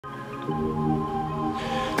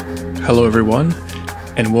Hello everyone,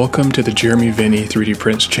 and welcome to the Jeremy Vinny 3D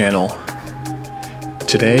Prints channel.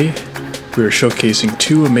 Today, we are showcasing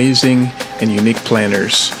two amazing and unique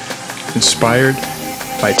planters inspired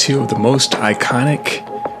by two of the most iconic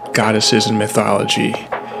goddesses in mythology,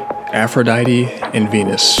 Aphrodite and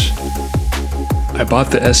Venus. I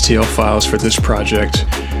bought the STL files for this project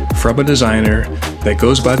from a designer that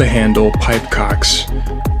goes by the handle Pipecox.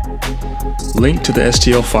 Link to the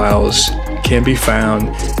STL files can be found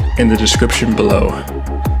in the description below.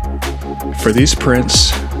 For these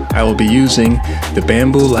prints, I will be using the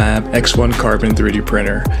Bambu Lab X1 Carbon 3D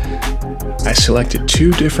printer. I selected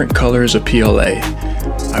two different colors of PLA.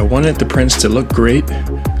 I wanted the prints to look great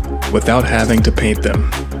without having to paint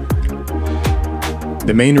them.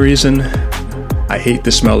 The main reason, I hate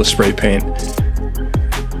the smell of spray paint,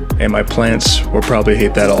 and my plants will probably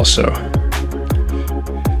hate that also.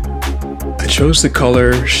 I chose the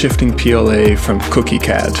color shifting PLA from Cookie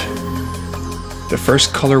Cat. The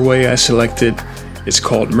first colorway I selected is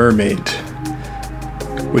called Mermaid,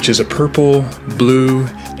 which is a purple, blue,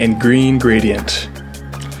 and green gradient.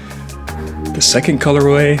 The second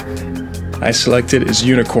colorway I selected is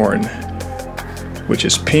Unicorn, which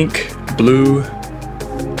is pink, blue,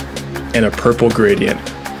 and a purple gradient.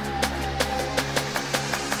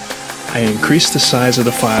 I increased the size of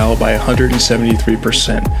the file by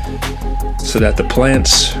 173% so that the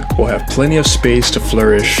plants will have plenty of space to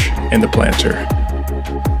flourish in the planter.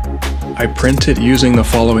 I printed using the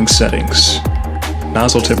following settings: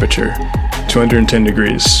 nozzle temperature 210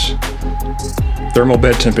 degrees, thermal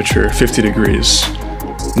bed temperature 50 degrees,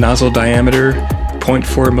 nozzle diameter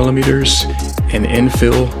 0.4 millimeters, and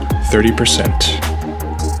infill 30%.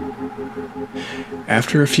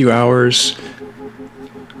 After a few hours,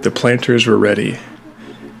 the planters were ready.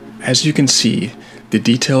 As you can see, the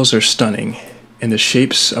details are stunning and the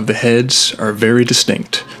shapes of the heads are very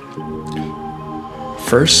distinct.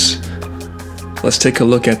 First, let's take a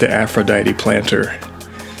look at the Aphrodite planter.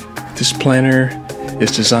 This planter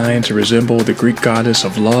is designed to resemble the Greek goddess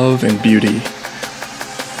of love and beauty.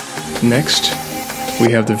 Next,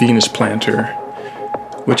 we have the Venus planter,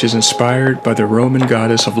 which is inspired by the Roman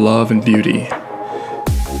goddess of love and beauty.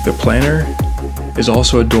 The planter is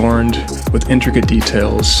also adorned with intricate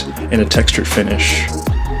details and a textured finish,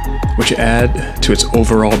 which add to its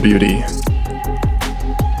overall beauty.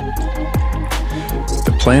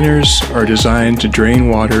 The planters are designed to drain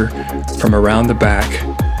water from around the back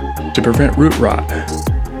to prevent root rot.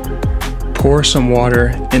 Pour some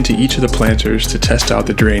water into each of the planters to test out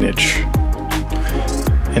the drainage.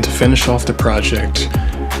 And to finish off the project,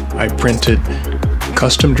 I printed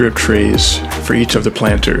custom drip trays for each of the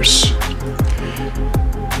planters.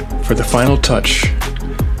 For the final touch,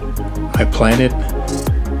 I planted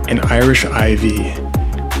an Irish ivy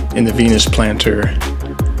in the Venus planter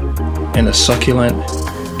and a succulent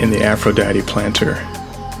in the Aphrodite planter.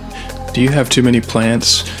 Do you have too many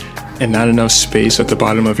plants and not enough space at the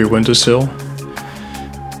bottom of your windowsill?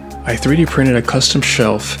 I 3D printed a custom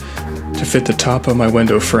shelf to fit the top of my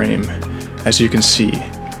window frame. As you can see,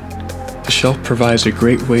 the shelf provides a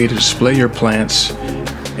great way to display your plants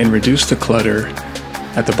and reduce the clutter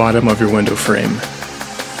at the bottom of your window frame.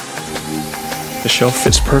 The shelf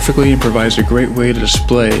fits perfectly and provides a great way to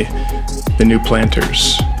display the new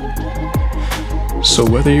planters. So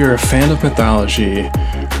whether you're a fan of mythology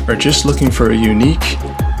or just looking for a unique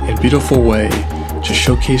and beautiful way to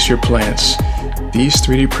showcase your plants, these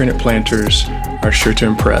 3D printed planters are sure to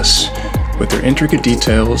impress. With their intricate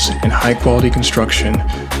details and high quality construction,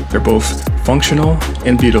 they're both functional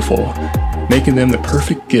and beautiful, making them the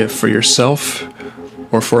perfect gift for yourself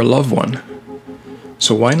or for a loved one.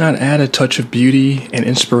 So why not add a touch of beauty and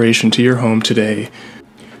inspiration to your home today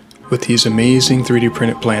with these amazing 3D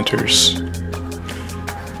printed planters?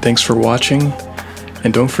 Thanks for watching,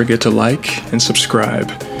 and don't forget to like and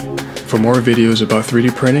subscribe for more videos about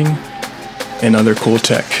 3D printing and other cool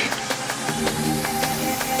tech.